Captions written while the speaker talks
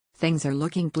Things are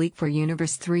looking bleak for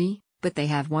Universe 3, but they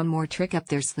have one more trick up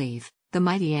their sleeve, the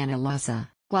mighty Analyza.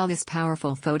 While this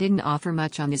powerful foe didn't offer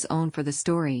much on his own for the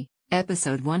story,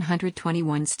 episode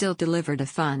 121 still delivered a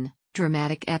fun,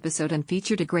 dramatic episode and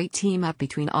featured a great team-up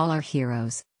between all our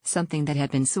heroes, something that had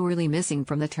been sorely missing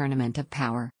from the Tournament of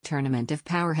Power. Tournament of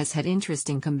Power has had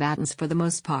interesting combatants for the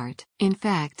most part. In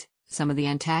fact, some of the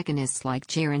antagonists like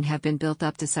Jiren have been built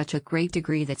up to such a great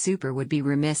degree that Super would be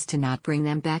remiss to not bring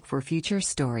them back for future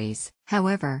stories.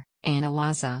 However,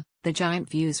 Analyza, the giant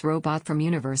fuse robot from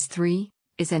Universe 3,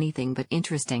 is anything but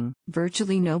interesting.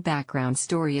 Virtually no background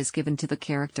story is given to the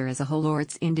character as a whole or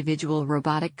its individual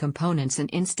robotic components, and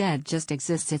instead just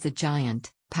exists as a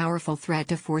giant, powerful threat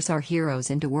to force our heroes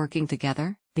into working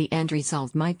together. The end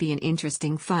result might be an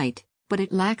interesting fight, but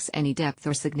it lacks any depth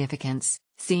or significance.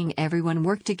 Seeing everyone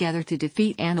work together to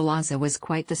defeat Analyza was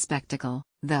quite the spectacle,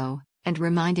 though, and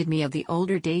reminded me of the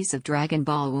older days of Dragon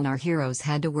Ball when our heroes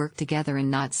had to work together and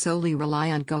not solely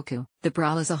rely on Goku. The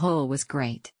brawl as a whole was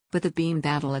great, but the beam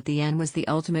battle at the end was the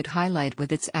ultimate highlight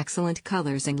with its excellent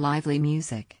colors and lively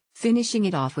music. Finishing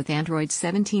it off with Android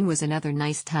 17 was another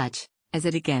nice touch, as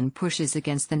it again pushes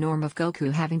against the norm of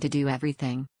Goku having to do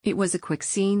everything. It was a quick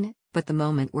scene, but the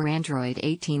moment where Android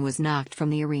 18 was knocked from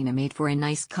the arena made for a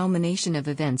nice culmination of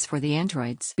events for the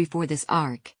androids. Before this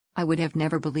arc, I would have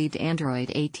never believed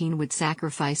Android 18 would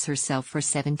sacrifice herself for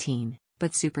 17,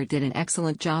 but Super did an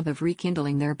excellent job of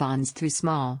rekindling their bonds through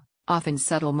small, often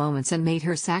subtle moments and made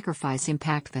her sacrifice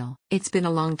impactful. It's been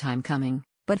a long time coming,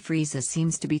 but Frieza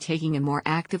seems to be taking a more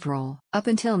active role. Up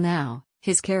until now,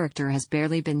 his character has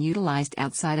barely been utilized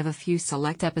outside of a few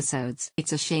select episodes.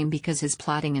 It's a shame because his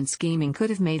plotting and scheming could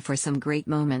have made for some great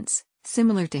moments,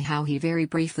 similar to how he very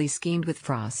briefly schemed with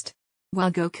Frost.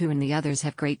 While Goku and the others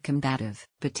have great combative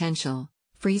potential,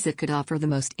 Frieza could offer the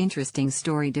most interesting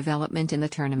story development in the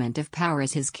Tournament of Power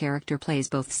as his character plays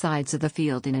both sides of the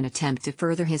field in an attempt to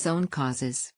further his own causes.